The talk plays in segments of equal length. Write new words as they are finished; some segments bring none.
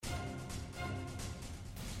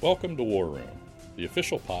Welcome to War Room, the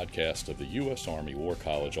official podcast of the U.S. Army War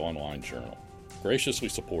College online journal, graciously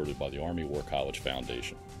supported by the Army War College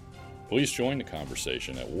Foundation. Please join the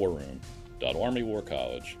conversation at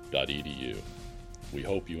warroom.armywarcollege.edu. We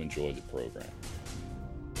hope you enjoy the program.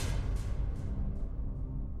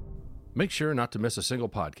 Make sure not to miss a single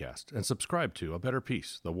podcast and subscribe to A Better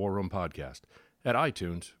Peace, the War Room podcast, at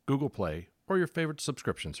iTunes, Google Play, or your favorite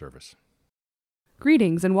subscription service.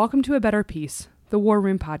 Greetings and welcome to A Better Peace, the War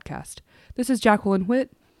Room podcast. This is Jacqueline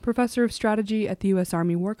Whitt, Professor of Strategy at the U.S.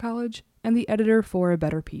 Army War College and the editor for A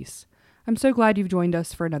Better Peace. I'm so glad you've joined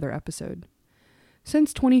us for another episode.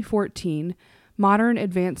 Since 2014, modern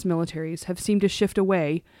advanced militaries have seemed to shift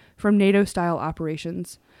away from NATO-style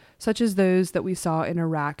operations, such as those that we saw in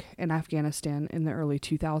Iraq and Afghanistan in the early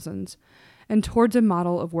 2000s, and towards a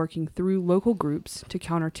model of working through local groups to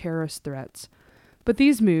counter terrorist threats. But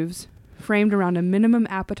these moves, framed around a minimum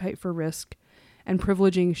appetite for risk and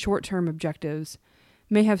privileging short-term objectives,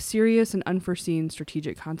 may have serious and unforeseen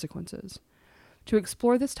strategic consequences. To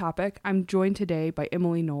explore this topic, I'm joined today by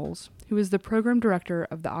Emily Knowles, who is the program director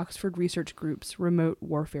of the Oxford Research Group's Remote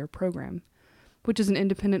Warfare Program, which is an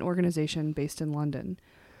independent organization based in London.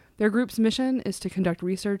 Their group's mission is to conduct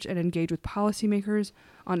research and engage with policymakers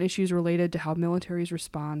on issues related to how militaries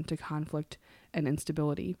respond to conflict and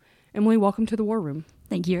instability. Emily, welcome to the War Room.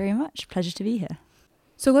 Thank you very much. Pleasure to be here.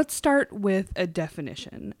 So let's start with a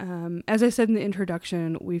definition. As I said in the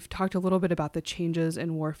introduction, we've talked a little bit about the changes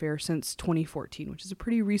in warfare since 2014, which is a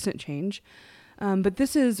pretty recent change. But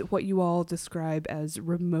this is what you all describe as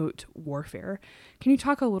remote warfare. Can you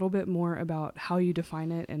talk a little bit more about how you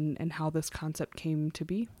define it and how this concept came to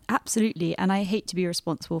be? Absolutely. And I hate to be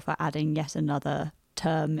responsible for adding yet another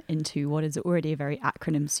term into what is already a very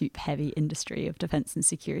acronym soup heavy industry of defense and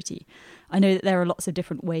security. I know that there are lots of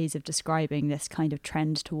different ways of describing this kind of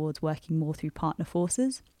trend towards working more through partner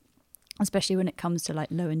forces, especially when it comes to like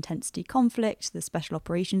low intensity conflict. The special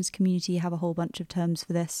operations community have a whole bunch of terms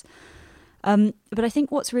for this. But I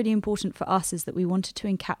think what's really important for us is that we wanted to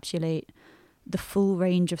encapsulate the full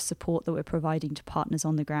range of support that we're providing to partners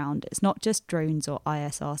on the ground. It's not just drones or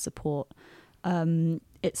ISR support.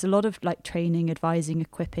 It's a lot of like training, advising,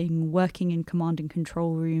 equipping, working in command and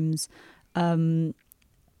control rooms,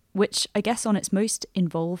 which I guess on its most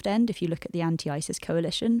involved end, if you look at the anti-ISIS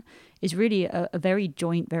coalition, is really a very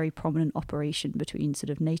joint, very prominent operation between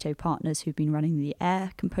sort of NATO partners who've been running the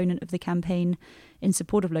air component of the campaign in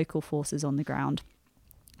support of local forces on the ground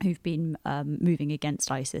who've been moving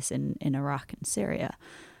against ISIS in Iraq and Syria.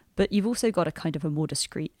 But you've also got a kind of a more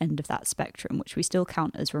discrete end of that spectrum, which we still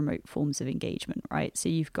count as remote forms of engagement, right? So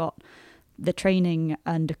you've got the training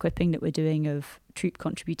and equipping that we're doing of troop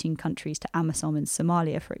contributing countries to AMISOM in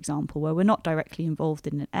Somalia, for example, where we're not directly involved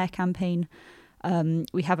in an air campaign.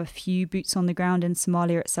 We have a few boots on the ground in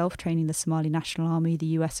Somalia itself, training the Somali National Army.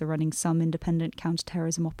 The US are running some independent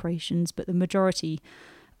counterterrorism operations, but the majority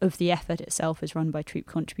of the effort itself is run by troop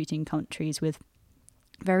contributing countries with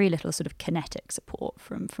very little sort of kinetic support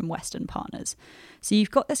from Western partners. So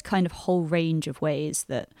you've got this kind of whole range of ways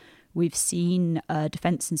that we've seen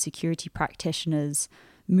defense and security practitioners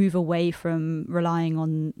move away from relying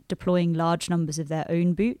on deploying large numbers of their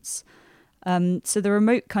own boots. So the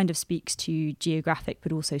remote kind of speaks to geographic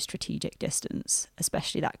but also strategic distance,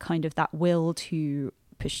 especially that will to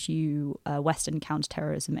pursue Western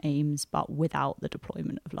counterterrorism aims, but without the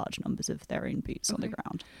deployment of large numbers of their own boots on the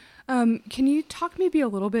ground. Can you talk maybe a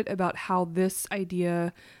little bit about how this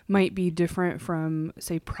idea might be different from,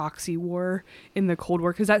 say, proxy war in the Cold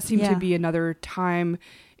War? Because that seemed to be another time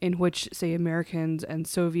in which, say, Americans and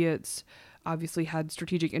Soviets obviously had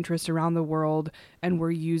strategic interests around the world and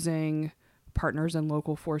were using partners and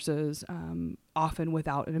local forces, often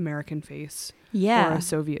without an American face or a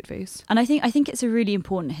Soviet face. And I think it's a really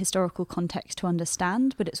important historical context to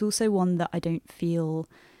understand, but it's also one that I don't feel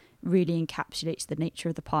really encapsulates the nature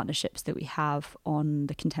of the partnerships that we have on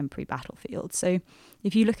the contemporary battlefield. So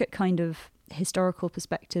if you look at kind of historical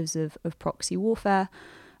perspectives of proxy warfare,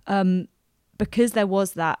 because there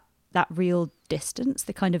was that real distance,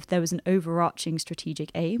 there was an overarching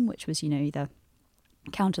strategic aim, which was, either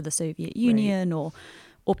counter the Soviet Union or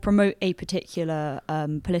promote a particular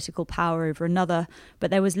political power over another, but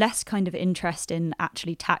there was less kind of interest in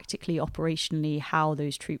actually tactically, operationally, how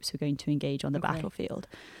those troops were going to engage on the battlefield.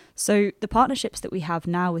 So the partnerships that we have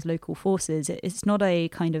now with local forces, it's not a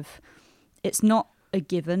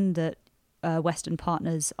given that Western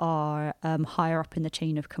partners are higher up in the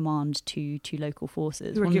chain of command to local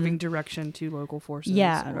forces. Who are giving direction to local forces.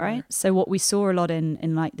 Yeah, right. So what we saw a lot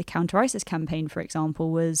in like the counter-ISIS campaign, for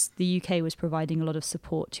example, was the UK was providing a lot of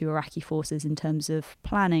support to Iraqi forces in terms of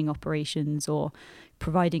planning operations or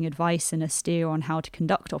providing advice and a steer on how to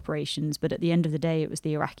conduct operations. But at the end of the day, it was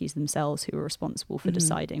the Iraqis themselves who were responsible for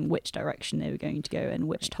deciding which direction they were going to go and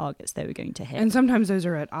which targets they were going to hit. And sometimes those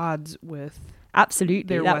are at odds with...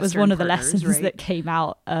 Absolutely. That was one of the lessons right? that came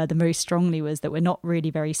out the most strongly, was that we're not really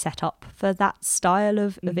very set up for that style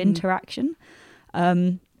of interaction.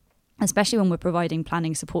 Especially when we're providing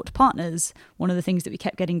planning support to partners. One of the things that we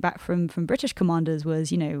kept getting back from British commanders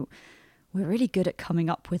was, we're really good at coming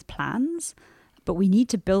up with plans, but we need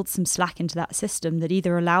to build some slack into that system that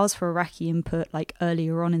either allows for Iraqi input like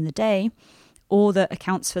earlier on in the day, or that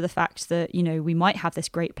accounts for the fact that, we might have this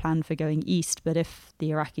great plan for going east, but if the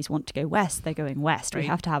Iraqis want to go west, they're going west. Right. We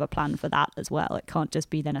have to have a plan for that as well. It can't just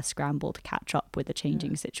be then a scramble to catch up with the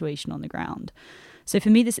changing situation on the ground. So for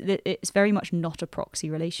me, it's very much not a proxy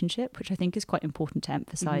relationship, which I think is quite important to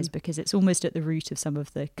emphasize because it's almost at the root of some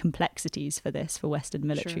of the complexities for Western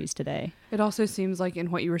militaries today. It also seems like in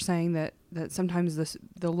what you were saying that sometimes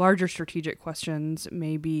the larger strategic questions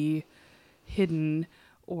may be hidden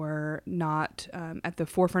or not at the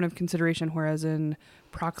forefront of consideration, whereas in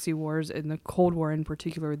proxy wars, in the Cold War in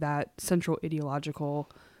particular, that central ideological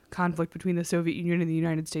conflict between the Soviet Union and the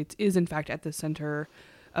United States is in fact at the center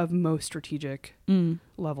of most strategic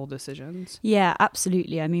level decisions. Yeah,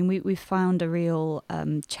 absolutely. I mean, we found a real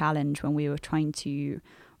challenge when we were trying to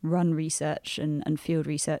run research and field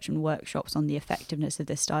research and workshops on the effectiveness of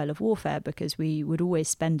this style of warfare, because we would always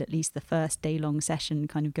spend at least the first day-long session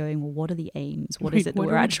kind of going, well, what are the aims? What is it that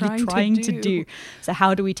we're actually trying to do? So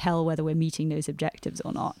how do we tell whether we're meeting those objectives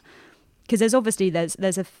or not? Because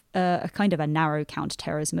there's a kind of a narrow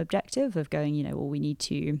counterterrorism objective of going, well, we need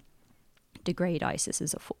to degrade ISIS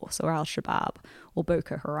as a force, or Al-Shabaab, or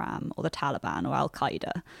Boko Haram, or the Taliban, or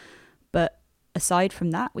Al-Qaeda. But aside from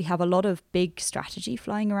that, we have a lot of big strategy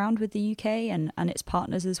flying around with the UK and its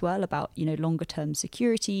partners as well about, longer term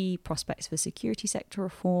security, prospects for security sector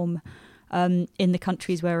reform in the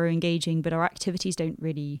countries where we're engaging, but our activities don't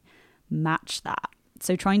really match that.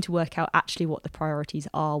 So trying to work out actually what the priorities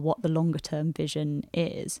are, what the longer term vision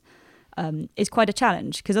is quite a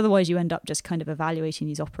challenge, because otherwise you end up just kind of evaluating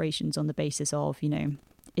these operations on the basis of,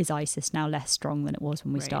 is ISIS now less strong than it was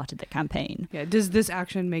when we started the campaign? Yeah. Does this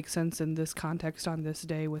action make sense in this context on this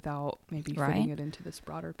day without maybe fitting it into this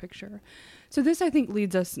broader picture? So this, I think,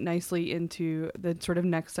 leads us nicely into the sort of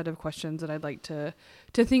next set of questions that I'd like to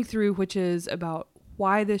think through, which is about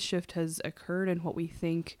why this shift has occurred and what we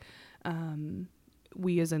think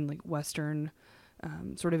we as in like Western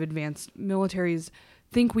sort of advanced militaries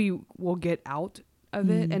think we will get out of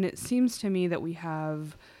it. And it seems to me that we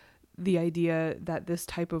have the idea that this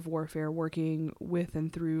type of warfare, working with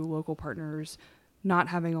and through local partners, not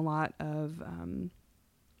having a lot of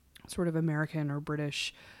sort of American or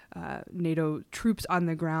British NATO troops on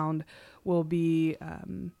the ground, will be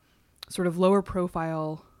sort of lower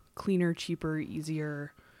profile, cleaner, cheaper,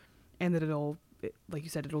 easier, and that it'll, like you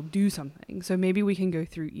said, it'll do something. So maybe we can go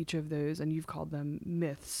through each of those, and you've called them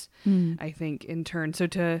myths, I think, in turn. So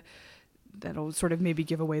that'll sort of maybe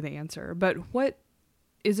give away the answer. But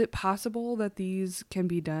is it possible that these can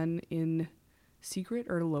be done in secret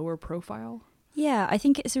or lower profile? Yeah, I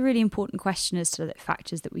think it's a really important question as to the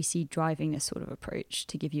factors that we see driving this sort of approach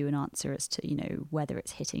to give you an answer as to, whether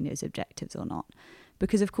it's hitting those objectives or not.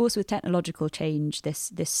 Because, of course, with technological change,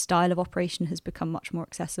 this style of operation has become much more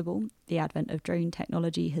accessible. The advent of drone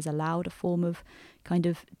technology has allowed a form of kind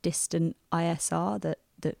of distant ISR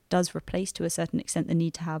that does replace, to a certain extent, the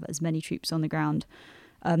need to have as many troops on the ground.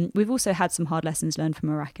 We've also had some hard lessons learned from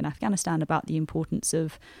Iraq and Afghanistan about the importance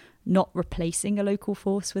of not replacing a local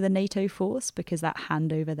force with a NATO force, because that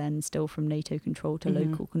handover then still from NATO control to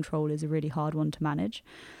local control is a really hard one to manage.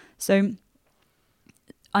 So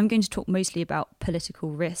I'm going to talk mostly about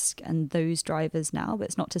political risk and those drivers now, but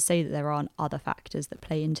it's not to say that there aren't other factors that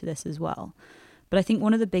play into this as well. But I think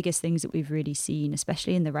one of the biggest things that we've really seen,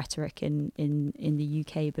 especially in the rhetoric in the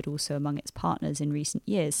UK, but also among its partners in recent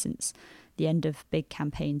years since the end of big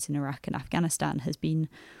campaigns in Iraq and Afghanistan, has been,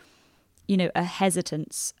 a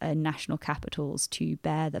hesitance in national capitals to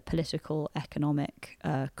bear the political, economic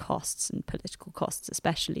costs, and political costs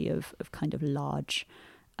especially of kind of large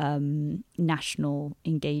national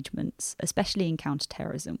engagements, especially in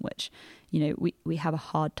counterterrorism, which, we have a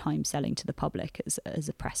hard time selling to the public as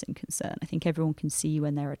a pressing concern. I think everyone can see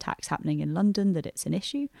when there are attacks happening in London that it's an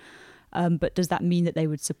issue. But does that mean that they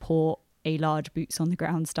would support a large boots on the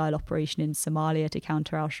ground style operation in Somalia to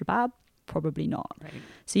counter Al-Shabaab? Probably not. Right.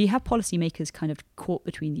 So you have policymakers kind of caught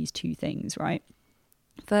between these two things, right?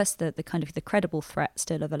 First, the kind of the credible threat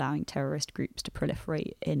still of allowing terrorist groups to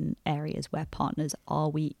proliferate in areas where partners are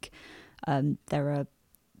weak. There are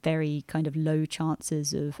very kind of low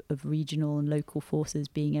chances of regional and local forces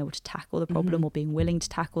being able to tackle the problem or being willing to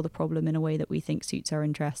tackle the problem in a way that we think suits our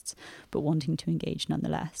interests, but wanting to engage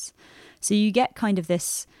nonetheless. So you get kind of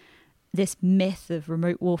this myth of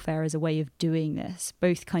remote warfare as a way of doing this,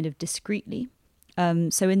 both kind of discreetly.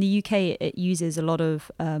 So in the UK, it uses a lot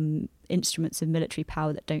of instruments of military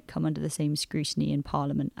power that don't come under the same scrutiny in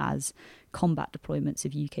Parliament as combat deployments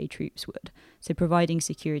of UK troops would. So providing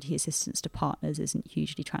security assistance to partners isn't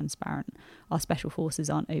hugely transparent. Our special forces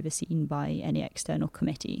aren't overseen by any external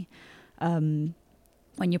committee. When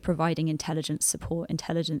you're providing intelligence support,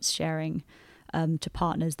 intelligence sharing to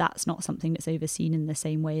partners, that's not something that's overseen in the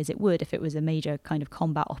same way as it would if it was a major kind of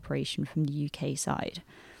combat operation from the UK side.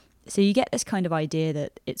 So you get this kind of idea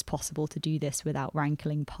that it's possible to do this without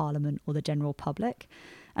rankling Parliament or the general public.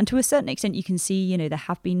 And to a certain extent, you can see, there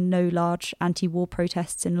have been no large anti-war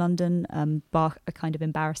protests in London, bar a kind of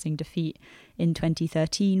embarrassing defeat in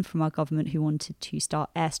 2013 from our government who wanted to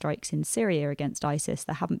start airstrikes in Syria against ISIS.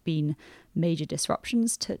 There haven't been major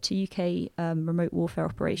disruptions to UK remote warfare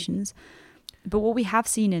operations. But what we have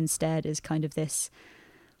seen instead is kind of this,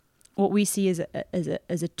 what we see as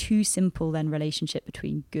a too simple then relationship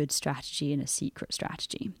between good strategy and a secret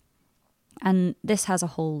strategy. And this has a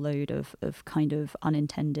whole load of kind of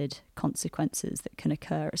unintended consequences that can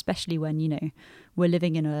occur, especially when, we're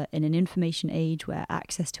living in an information age where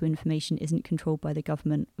access to information isn't controlled by the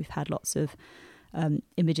government. We've had lots of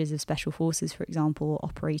images of special forces, for example,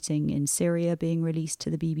 operating in Syria being released to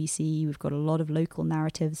the BBC. We've got a lot of local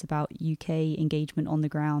narratives about UK engagement on the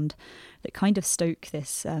ground that kind of stoke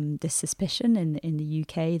this suspicion in the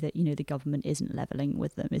UK that, the government isn't levelling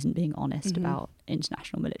with them, isn't being honest about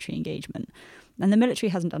international military engagement. And the military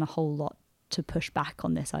hasn't done a whole lot to push back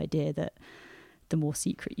on this idea that the more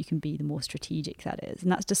secret you can be, the more strategic that is.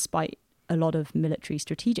 And that's despite a lot of military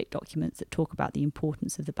strategic documents that talk about the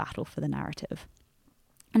importance of the battle for the narrative.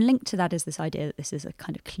 And linked to that is this idea that this is a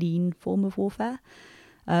kind of clean form of warfare.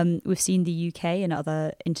 We've seen the UK and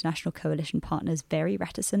other international coalition partners very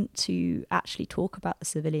reticent to actually talk about the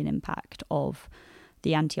civilian impact of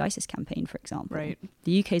the anti-ISIS campaign, for example. Right.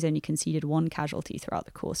 The UK's only conceded one casualty throughout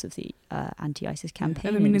the course of the anti-ISIS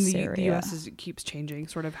campaign in Syria. The US it keeps changing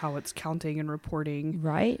sort of how it's counting and reporting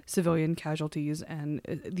civilian casualties and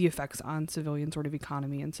the effects on civilian sort of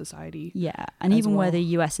economy and society. Yeah, and even where the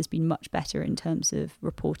US has been much better in terms of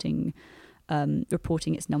reporting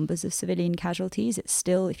its numbers of civilian casualties, it's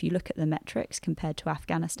still, if you look at the metrics compared to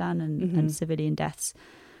Afghanistan and civilian deaths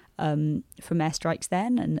from airstrikes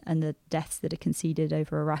then and the deaths that are conceded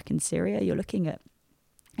over Iraq and Syria, you're looking at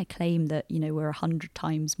a claim that, we're 100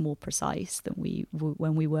 times more precise than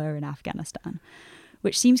when we were in Afghanistan,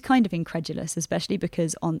 which seems kind of incredulous, especially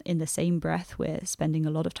because in the same breath, we're spending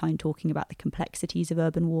a lot of time talking about the complexities of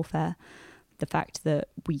urban warfare, the fact that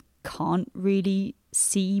we can't really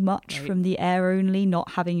see much from the air only,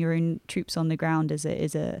 not having your own troops on the ground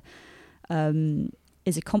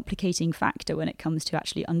is a complicating factor when it comes to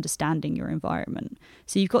actually understanding your environment.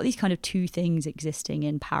 So you've got these kind of two things existing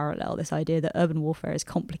in parallel, this idea that urban warfare is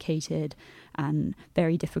complicated and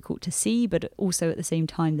very difficult to see, but also at the same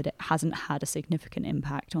time that it hasn't had a significant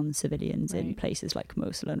impact on civilians in places like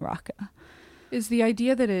Mosul and Raqqa. Is the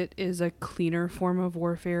idea that it is a cleaner form of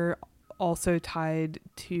warfare also tied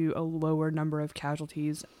to a lower number of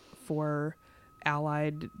casualties for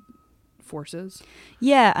allied forces?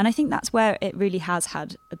 Yeah, and I think that's where it really has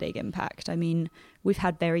had a big impact. I mean, we've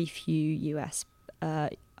had very few US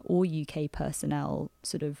or UK personnel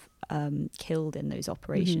sort of killed in those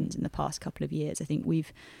operations in the past couple of years. I think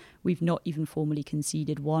we've not even formally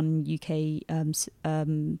conceded one UK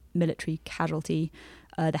military casualty.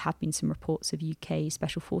 There have been some reports of UK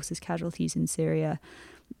special forces casualties in Syria,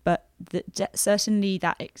 but certainly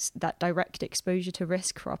that direct exposure to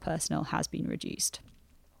risk for our personnel has been reduced.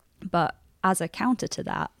 But as a counter to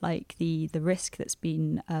that, like the risk that's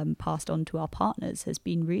been passed on to our partners has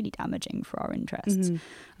been really damaging for our interests.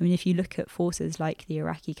 I mean, if you look at forces like the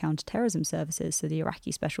Iraqi counterterrorism services, so the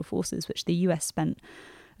Iraqi special forces, which the US spent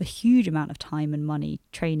a huge amount of time and money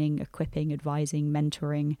training, equipping, advising,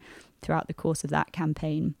 mentoring throughout the course of that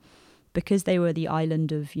campaign, because they were the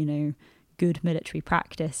island of, good military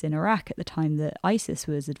practice in Iraq at the time that ISIS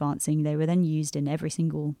was advancing, they were then used in every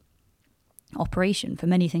single operation for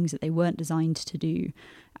many things that they weren't designed to do.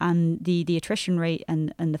 And the attrition rate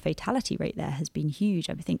and the fatality rate there has been huge.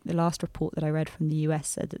 I think the last report that I read from the US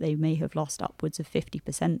said that they may have lost upwards of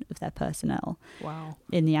 50% of their personnel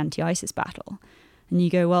in the anti-ISIS battle. And you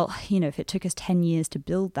go, well, if it took us 10 years to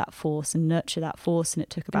build that force and nurture that force, and it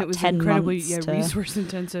took about 10 months, it was incredibly resource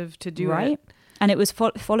intensive to do right? it. And it was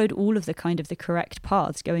followed all of the kind of the correct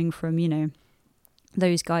paths, going from,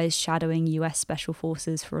 those guys shadowing US special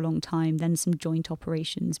forces for a long time, then some joint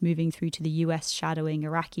operations, moving through to the US shadowing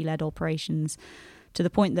Iraqi-led operations, to the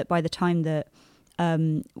point that by the time that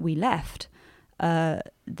we left,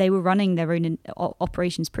 they were running their own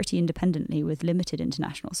operations pretty independently with limited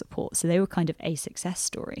international support. So they were kind of a success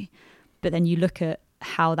story. But then you look at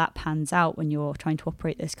how that pans out when you're trying to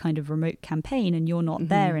operate this kind of remote campaign and you're not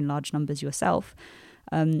there in large numbers yourself.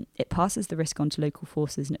 It passes the risk on to local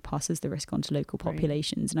forces and it passes the risk on to local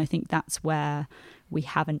populations. Right. And I think that's where we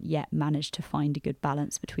haven't yet managed to find a good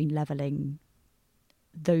balance between levelling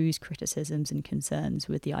those criticisms and concerns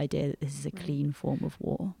with the idea that this is a clean form of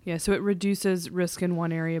war. Yeah, so it reduces risk in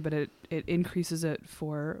one area, but it increases it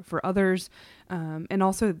for others. And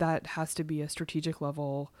also that has to be a strategic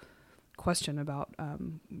level question about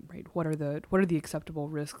what are the acceptable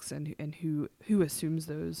risks and who assumes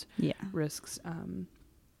those risks.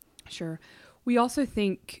 Sure. We also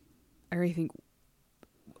think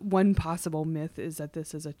one possible myth is that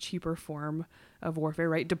this is a cheaper form of warfare,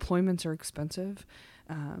 right? Deployments are expensive.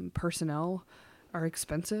 Personnel are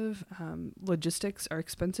expensive. Logistics are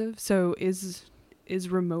expensive. So is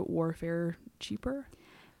remote warfare cheaper?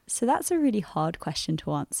 So that's a really hard question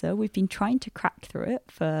to answer. We've been trying to crack through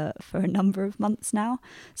it for a number of months now.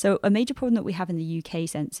 So a major problem that we have in the UK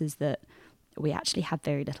sense is that we actually have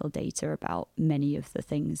very little data about many of the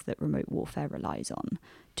things that remote warfare relies on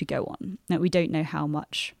to go on. Now, we don't know how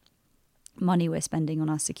much money we're spending on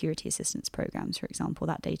our security assistance programs, for example.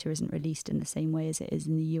 That data isn't released in the same way as it is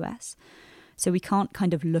in the US. So we can't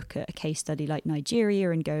kind of look at a case study like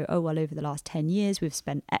Nigeria and go, oh, well, over the last 10 years, we've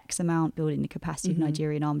spent X amount building the capacity of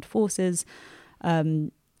Nigerian armed forces.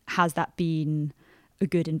 Has that been a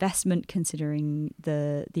good investment considering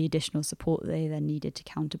the additional support they then needed to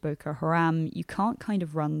counter Boko Haram? You can't kind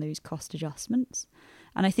of run those cost adjustments.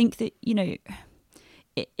 And I think that,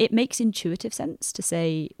 it makes intuitive sense to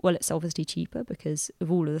say, well, it's obviously cheaper because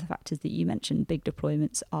of all of the factors that you mentioned. Big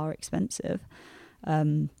deployments are expensive.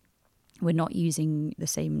 We're not using the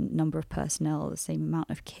same number of personnel, the same amount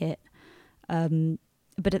of kit.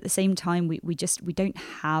 But at the same time, we don't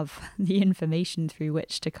have the information through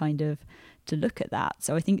which to kind of to look at that.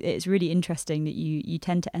 So I think it's really interesting that you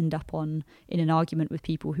tend to end up in an argument with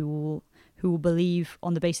people who will believe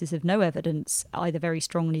on the basis of no evidence either very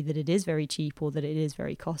strongly that it is very cheap or that it is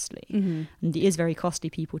very costly. And the is very costly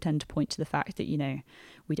people tend to point to the fact that,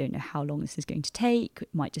 we don't know how long this is going to take. It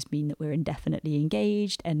might just mean that we're indefinitely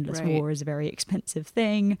engaged. Endless war is a very expensive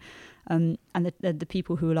thing. And the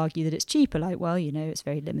people who will argue that it's cheap are like, well, it's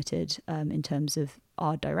very limited in terms of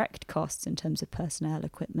our direct costs, in terms of personnel,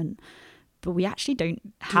 equipment. But we actually don't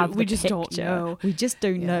have the picture. Don't know. We just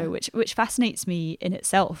don't know, which fascinates me in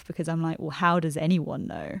itself, because I'm like, well, how does anyone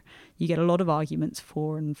know? You get a lot of arguments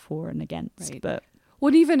for and against. Right. But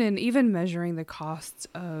well, even measuring the costs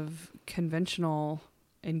of conventional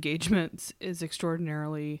engagements is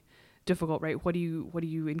extraordinarily difficult, right? What do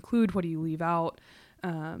you include? What do you leave out?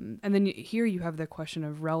 And then here you have the question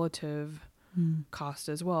of relative cost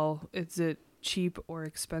as well. Is it cheap or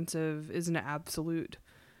expensive? Isn't an absolute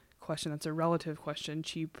question. That's a relative question.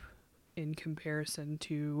 Cheap in comparison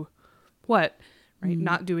to what, right?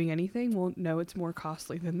 Not doing anything. Well, no, it's more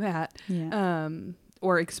costly than that. yeah.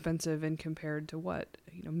 Or expensive in compared to what,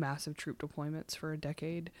 massive troop deployments for a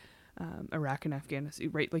decade, Iraq and Afghanistan,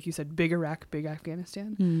 right? Like you said, big Iraq, big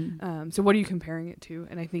Afghanistan. So what are you comparing it to?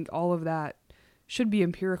 And I think all of that should be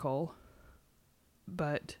empirical,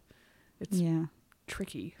 but it's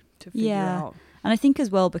tricky to figure out. And I think as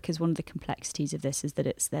well, because one of the complexities of this is that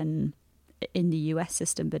it's then in the US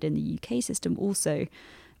system, but in the UK system also,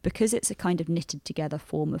 because it's a kind of knitted together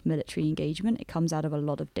form of military engagement, it comes out of a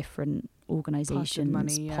lot of different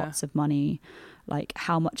organizations, pots of money. Like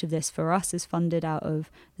how much of this for us is funded out of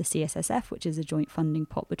the CSSF, which is a joint funding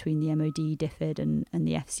pot between the MOD, DFID and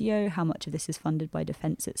the FCO. How much of this is funded by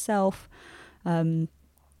defence itself?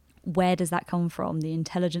 Where does that come from? The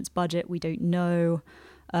intelligence budget, we don't know.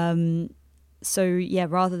 So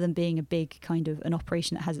rather than being a big kind of an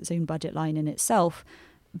operation that has its own budget line in itself,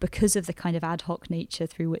 because of the kind of ad hoc nature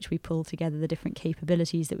through which we pull together the different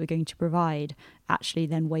capabilities that we're going to provide, actually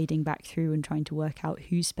then wading back through and trying to work out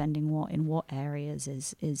who's spending what in what areas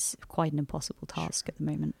is quite an impossible task at the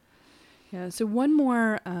moment. Yeah, so one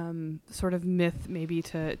more sort of myth maybe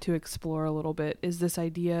to explore a little bit is this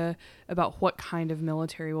idea about what kind of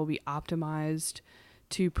military will be optimized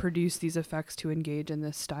to produce these effects to engage in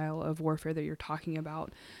this style of warfare that you're talking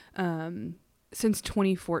about. Since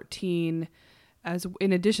 2014,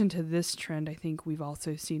 in addition to this trend, I think we've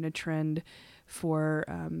also seen a trend for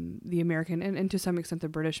the American and to some extent the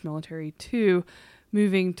British military too,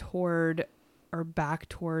 moving toward or back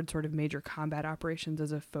toward sort of major combat operations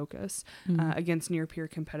as a focus against near-peer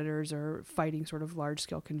competitors or fighting sort of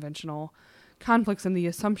large-scale conventional conflicts. And the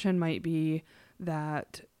assumption might be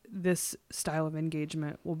that this style of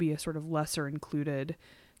engagement will be a sort of lesser included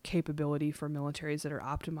capability for militaries that are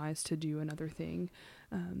optimized to do another thing.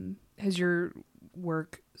 Has your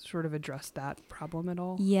work sort of addressed that problem at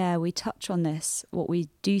all? Yeah, we touch on this. What we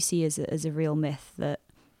do see as a real myth that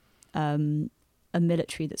a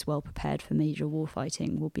military that's well prepared for major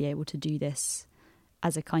warfighting will be able to do this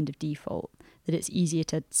as a kind of default, that it's easier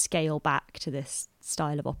to scale back to this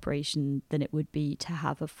style of operation than it would be to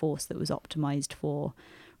have a force that was optimized for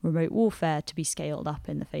remote warfare to be scaled up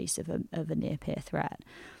in the face of a near-peer threat.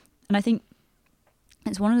 And I think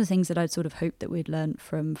it's one of the things that I'd sort of hoped that we'd learned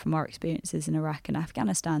from our experiences in Iraq and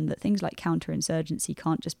Afghanistan, that things like counterinsurgency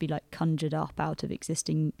can't just be like conjured up out of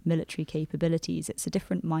existing military capabilities. It's a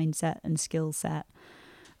different mindset and skill set.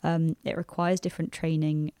 It requires different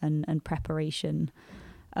training and preparation.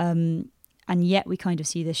 And yet we kind of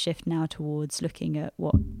see this shift now towards looking at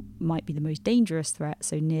what might be the most dangerous threat,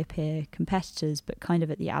 so near-peer competitors, but kind of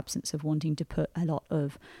at the absence of wanting to put a lot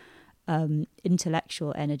of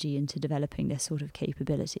intellectual energy into developing this sort of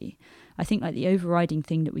capability. I think like the overriding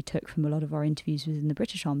thing that we took from a lot of our interviews within the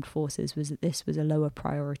British Armed Forces was that this was a lower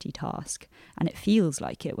priority task. And it feels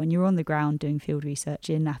like it when you're on the ground doing field research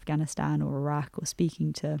in Afghanistan or Iraq or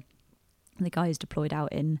speaking to the guys deployed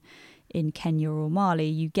out in Kenya or Mali,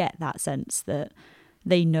 you get that sense that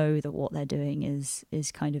they know that what they're doing is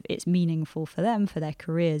kind of, it's meaningful for them, for their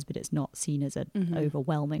careers, but it's not seen as an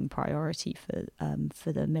overwhelming priority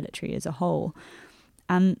for the military as a whole.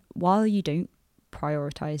 And while you don't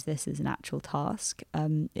prioritize this as an actual task,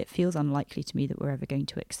 it feels unlikely to me that we're ever going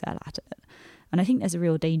to excel at it. And I think there's a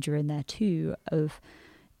real danger in there too of,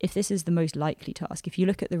 if this is the most likely task, if you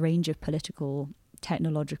look at the range of political,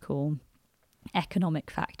 technological, economic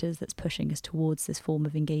factors that's pushing us towards this form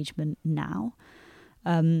of engagement now,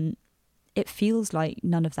 it feels like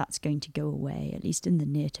none of that's going to go away, at least in the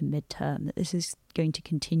near to mid-term, that this is going to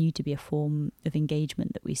continue to be a form of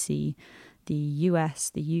engagement that we see the US,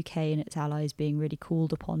 the UK and its allies being really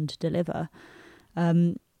called upon to deliver.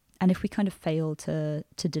 And if we kind of fail to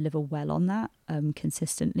deliver well on that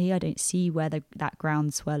consistently, I don't see where that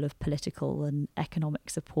groundswell of political and economic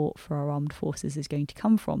support for our armed forces is going to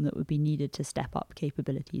come from that would be needed to step up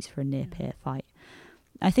capabilities for a near-peer fight.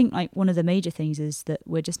 I think like one of the major things is that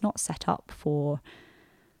we're just not set up for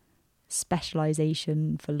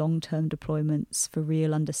specialization, for long-term deployments, for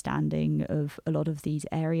real understanding of a lot of these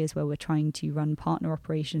areas where we're trying to run partner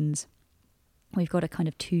operations. We've got a kind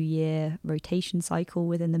of 2-year rotation cycle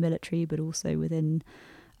within the military, but also within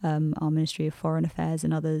our Ministry of Foreign Affairs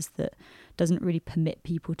and others, that doesn't really permit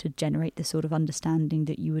people to generate the sort of understanding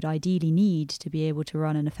that you would ideally need to be able to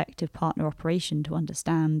run an effective partner operation, to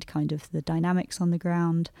understand kind of the dynamics on the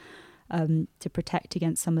ground, to protect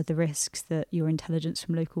against some of the risks that your intelligence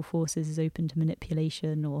from local forces is open to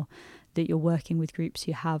manipulation, or that you're working with groups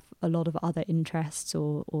who have a lot of other interests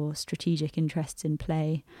or strategic interests in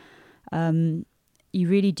play. You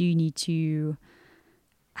really do need to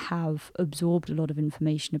have absorbed a lot of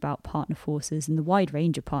information about partner forces and the wide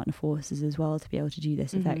range of partner forces as well to be able to do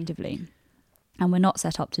this effectively. And we're not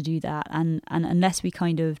set up to do that. And unless we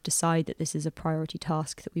kind of decide that this is a priority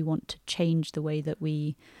task, that we want to change the way that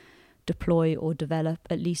we deploy or develop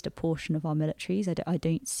at least a portion of our militaries, I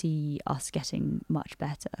don't see us getting much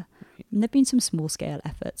better. And there have been some small scale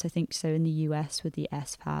efforts, I think so in the US with the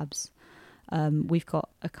SFABs. We've got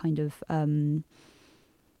a kind of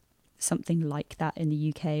something like that in the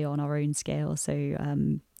UK on our own scale, so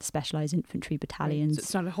specialised infantry battalions. So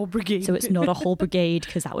it's not a whole brigade. So it's not a whole brigade,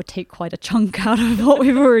 because that would take quite a chunk out of what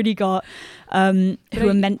we've already got, who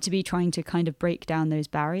are meant to be trying to kind of break down those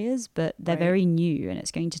barriers, but they're very new, and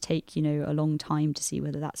it's going to take, a long time to see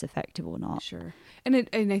whether that's effective or not. Sure. And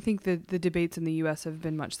I think the debates in the US have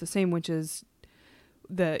been much the same, which is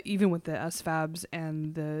even with the SFABs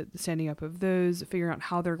and the standing up of those, figuring out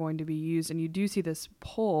how they're going to be used. And you do see this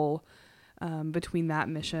pull between that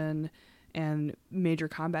mission and major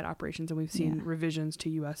combat operations. And we've seen revisions to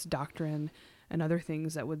US doctrine and other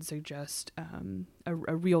things that would suggest a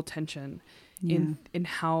real tension in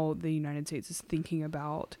how the United States is thinking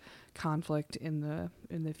about conflict in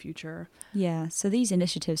the future. Yeah, so these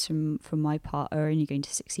initiatives from my part are only going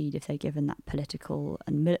to succeed if they're given that political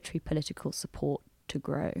and military political support to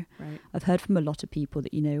grow. Right. I've heard from a lot of people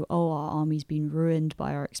that, our army's been ruined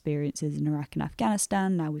by our experiences in Iraq and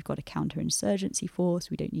Afghanistan. Now we've got a counterinsurgency force.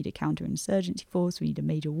 We don't need a counterinsurgency force. We need a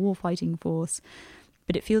major warfighting force.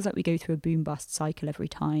 But it feels like we go through a boom-bust cycle every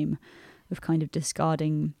time of kind of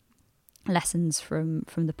discarding lessons from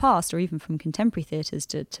the past or even from contemporary theatres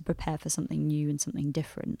to prepare for something new and something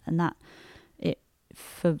different. And that,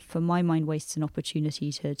 for my mind, wastes an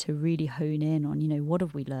opportunity to really hone in on, what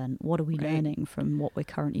have we learned? What are we learning from what we're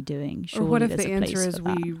currently doing? Surely, or what if the answer is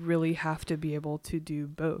we really have to be able to do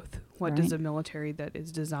both? What does a military that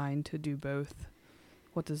is designed to do both,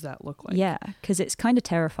 what does that look like? Yeah, because it's kind of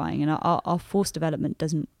terrifying, and our force development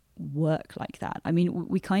doesn't work like that. I mean,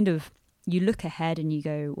 we kind of, you look ahead and you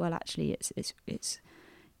go, well, actually,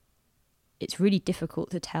 it's really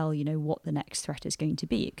difficult to tell, what the next threat is going to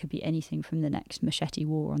be. It could be anything from the next machete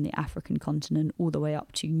war on the African continent all the way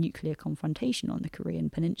up to nuclear confrontation on the Korean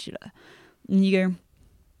Peninsula. And you go,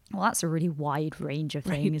 well, that's a really wide range of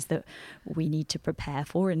things that we need to prepare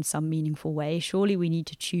for in some meaningful way. Surely we need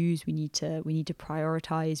to choose, we need to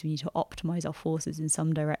prioritize, we need to optimize our forces in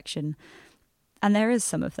some direction. And there is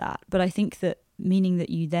some of that. But I think that meaning that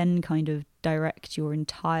you then kind of direct your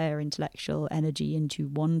entire intellectual energy into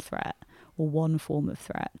one threat or one form of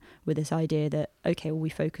threat with this idea that, okay, well, we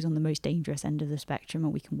focus on the most dangerous end of the spectrum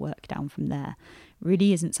and we can work down from there,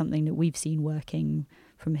 really isn't something that we've seen working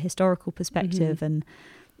from a historical perspective. Mm-hmm. And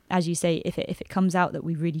as you say, if it comes out that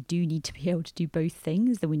we really do need to be able to do both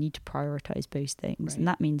things, then we need to prioritize both things. Right. And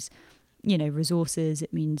that means, resources,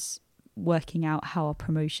 it means working out how our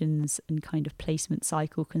promotions and kind of placement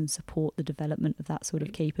cycle can support the development of that sort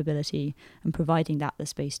of capability and providing that the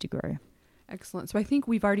space to grow. Excellent. So I think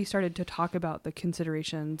we've already started to talk about the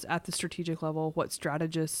considerations at the strategic level, what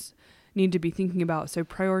strategists need to be thinking about. So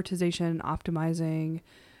prioritization, optimizing,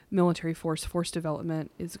 military force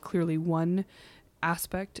development is clearly one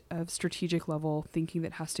aspect of strategic level thinking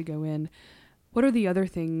that has to go in. What are the other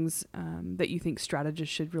things that you think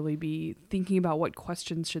strategists should really be thinking about? What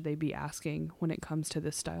questions should they be asking when it comes to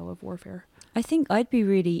this style of warfare? I think I'd be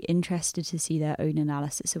really interested to see their own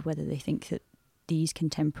analysis of whether they think that these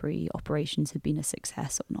contemporary operations have been a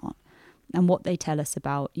success or not, and what they tell us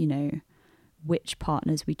about, which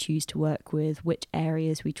partners we choose to work with, which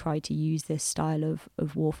areas we try to use this style of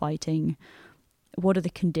warfighting. What are the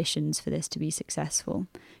conditions for this to be successful?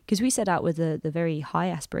 Because we set out with the very high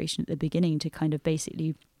aspiration at the beginning to kind of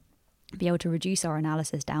basically be able to reduce our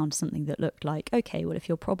analysis down to something that looked like, okay, well, if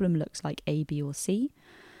your problem looks like A, B, or C,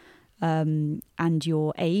 and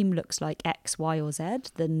your aim looks like X, Y, or Z,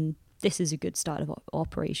 then this is a good style of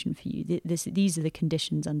operation for you. These are the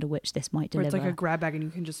conditions under which this might deliver. Or it's like a grab bag and you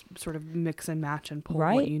can just sort of mix and match and pull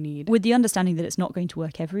what you need. With the understanding that it's not going to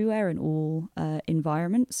work everywhere in all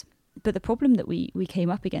environments. But the problem that we came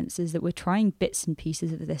up against is that we're trying bits and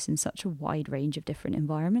pieces of this in such a wide range of different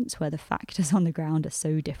environments where the factors on the ground are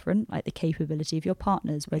so different, like the capability of your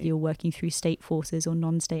partners, whether you're working through state forces or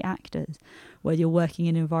non-state actors, whether you're working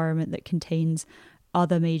in an environment that contains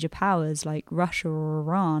other major powers like Russia or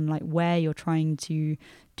Iran, like where you're trying to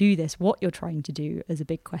do this, what you're trying to do is a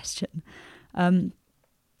big question.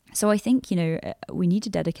 So I think, we need to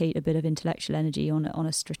dedicate a bit of intellectual energy on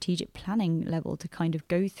a strategic planning level to kind of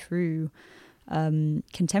go through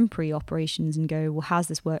contemporary operations and go, well, how's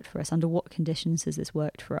this worked for us? Under what conditions has this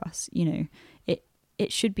worked for us?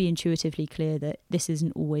 It should be intuitively clear that this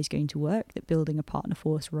isn't always going to work, that building a partner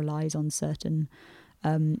force relies on certain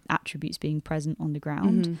attributes being present on the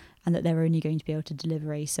ground, and that they're only going to be able to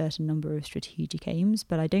deliver a certain number of strategic aims.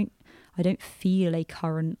 But I don't feel a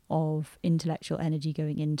current of intellectual energy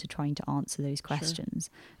going into trying to answer those questions.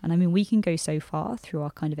 Sure. And I mean, we can go so far through our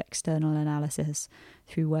kind of external analysis,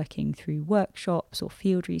 through working through workshops or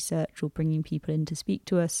field research or bringing people in to speak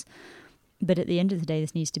to us. But at the end of the day,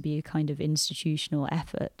 this needs to be a kind of institutional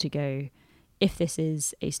effort to go, if this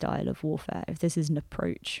is a style of warfare, if this is an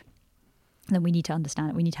approach, then we need to understand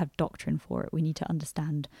it. We need to have doctrine for it. We need to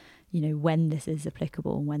understand, when this is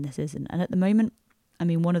applicable and when this isn't. And at the moment, I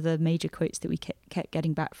mean, one of the major quotes that we kept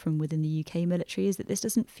getting back from within the UK military is that this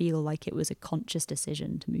doesn't feel like it was a conscious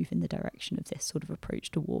decision to move in the direction of this sort of approach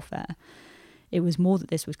to warfare. It was more that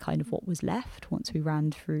this was kind of what was left once we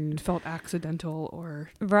ran through. It felt accidental or...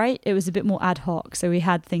 Right. It was a bit more ad hoc. So we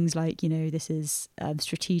had things like, this is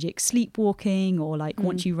strategic sleepwalking, or like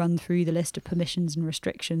once you run through the list of permissions and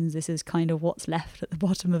restrictions, this is kind of what's left at the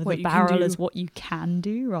bottom of the barrel is what you can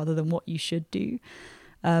do rather than what you should do.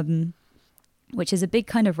 which is a big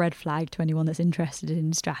kind of red flag to anyone that's interested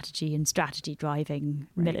in strategy and strategy driving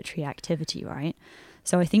military activity, right?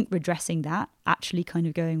 So I think redressing that, actually kind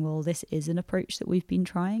of going, well, this is an approach that we've been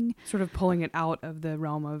trying. Sort of pulling it out of the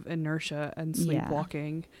realm of inertia and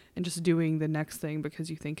sleepwalking and just doing the next thing because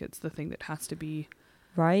you think it's the thing that has to be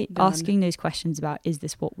right. done. Asking those questions about, is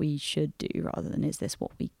this what we should do, rather than is this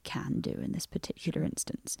what we can do in this particular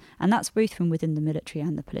instance? And that's both from within the military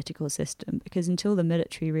and the political system, because until the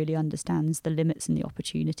military really understands the limits and the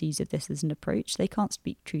opportunities of this as an approach, they can't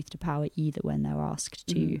speak truth to power either when they're asked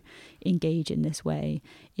to engage in this way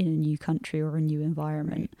in a new country or a new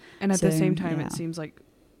environment. Right. And at the same time, it seems like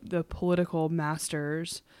the political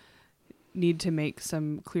masters need to make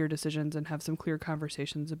some clear decisions and have some clear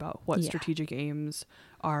conversations about what strategic aims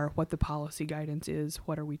are, what the policy guidance is,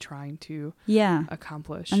 what are we trying to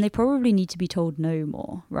accomplish. And they probably need to be told no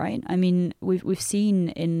more, right? I mean, we've seen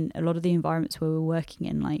in a lot of the environments where we're working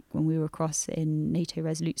in, like when we were across in NATO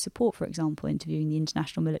Resolute Support, for example, interviewing the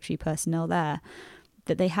international military personnel there,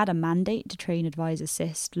 that they had a mandate to train, advise,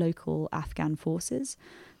 assist local Afghan forces,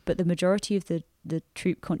 but the majority of the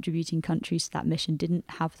troop contributing countries to that mission didn't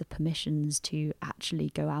have the permissions to actually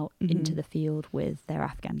go out into the field with their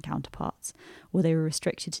Afghan counterparts, or they were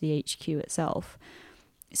restricted to the HQ itself.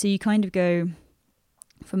 So you kind of go,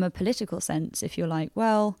 from a political sense, if you're like,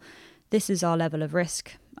 well, this is our level of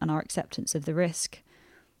risk and our acceptance of the risk,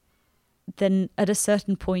 then at a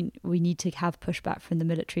certain point we need to have pushback from the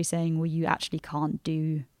military saying, well, you actually can't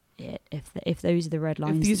do it if those are the red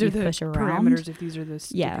lines, if these are the parameters, if these are the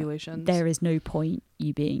stipulations, there is no point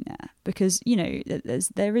you being there, because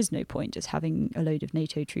there is no point just having a load of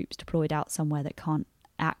NATO troops deployed out somewhere that can't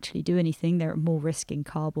actually do anything. They're at more risk in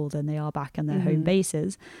Kabul than they are back on their home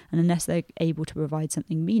bases, and unless they're able to provide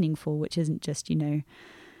something meaningful, which isn't just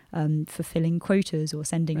fulfilling quotas or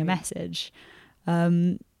sending a message,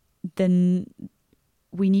 then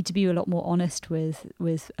we need to be a lot more honest with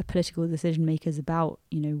political decision makers about,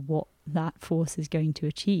 what that force is going to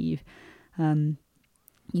achieve.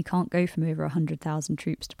 You can't go from over 100,000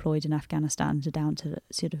 troops deployed in Afghanistan to down to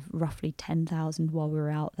sort of roughly 10,000 while we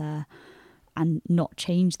were out there and not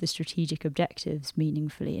change the strategic objectives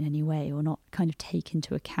meaningfully in any way, or not kind of take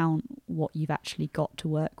into account what you've actually got to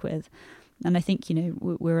work with. And I think,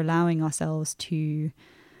 we're allowing ourselves to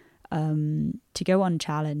go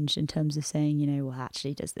unchallenged in terms of saying, well,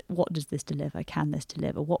 actually, what does this deliver? Can this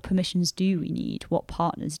deliver? What permissions do we need? What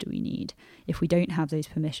partners do we need? If we don't have those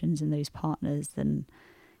permissions and those partners, then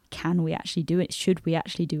can we actually do it? Should we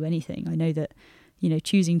actually do anything? I know that,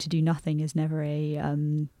 choosing to do nothing is never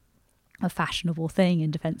a fashionable thing in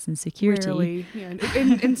defense and security. Rarely, yeah.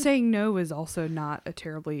 And saying no is also not a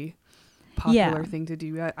terribly popular thing to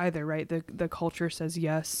do either, right? The culture says,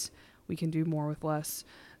 yes, we can do more with less.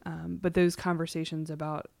 But those conversations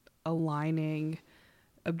about aligning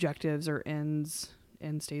objectives or end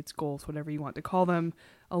states, goals, whatever you want to call them,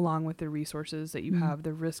 along with the resources that you have,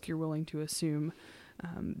 the risk you're willing to assume,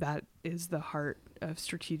 that is the heart of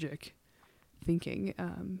strategic thinking.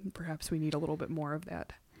 Perhaps we need a little bit more of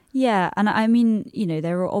that. Yeah, and I mean,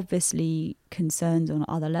 there are obviously concerns on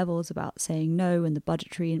other levels about saying no and the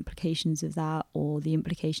budgetary implications of that, or the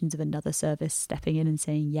implications of another service stepping in and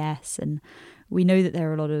saying yes. And we know that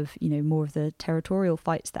there are a lot of, more of the territorial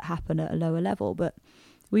fights that happen at a lower level, but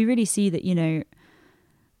we really see that,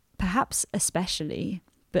 perhaps especially,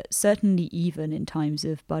 but certainly even in times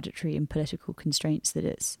of budgetary and political constraints, that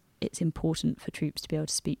it's important for troops to be able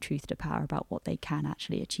to speak truth to power about what they can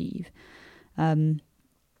actually achieve.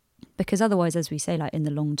 Because otherwise, as we say, like in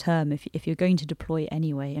the long term, if you're going to deploy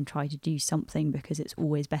anyway and try to do something because it's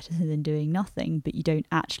always better than doing nothing, but you don't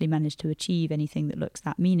actually manage to achieve anything that looks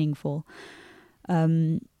that meaningful,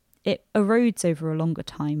 it erodes over a longer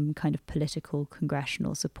time kind of political,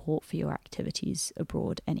 congressional support for your activities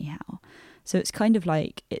abroad anyhow. So it's kind of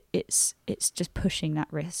like it's just pushing that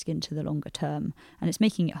risk into the longer term, and it's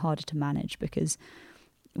making it harder to manage, because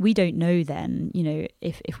we don't know then,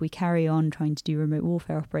 if we carry on trying to do remote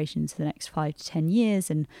warfare operations for the next 5 to 10 years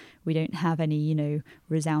and we don't have any,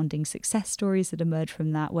 resounding success stories that emerge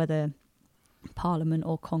from that, whether Parliament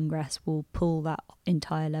or Congress will pull that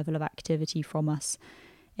entire level of activity from us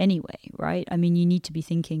anyway, right? I mean, you need to be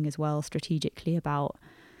thinking as well strategically about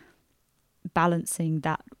balancing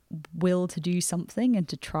that will to do something and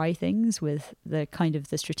to try things with the kind of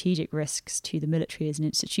the strategic risks to the military as an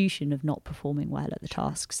institution of not performing well at the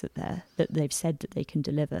tasks that they've said that they can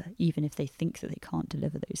deliver, even if they think that they can't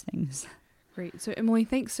deliver those things. Great. So Emily,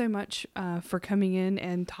 thanks so much for coming in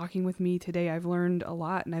and talking with me today. I've learned a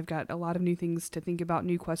lot, and I've got a lot of new things to think about,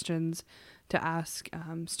 new questions to ask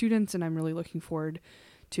students, and I'm really looking forward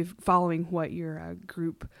to following what your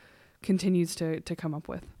group continues to come up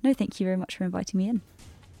with. No, thank you very much for inviting me in.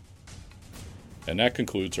 And that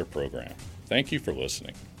concludes our program. Thank you for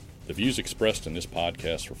listening. The views expressed in this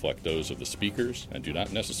podcast reflect those of the speakers and do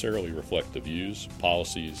not necessarily reflect the views,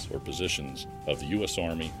 policies, or positions of the U.S.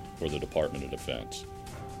 Army or the Department of Defense.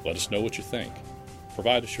 Let us know what you think.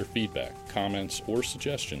 Provide us your feedback, comments, or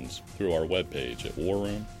suggestions through our webpage at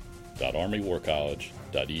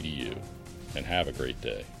warroom.armywarcollege.edu. And have a great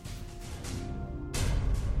day.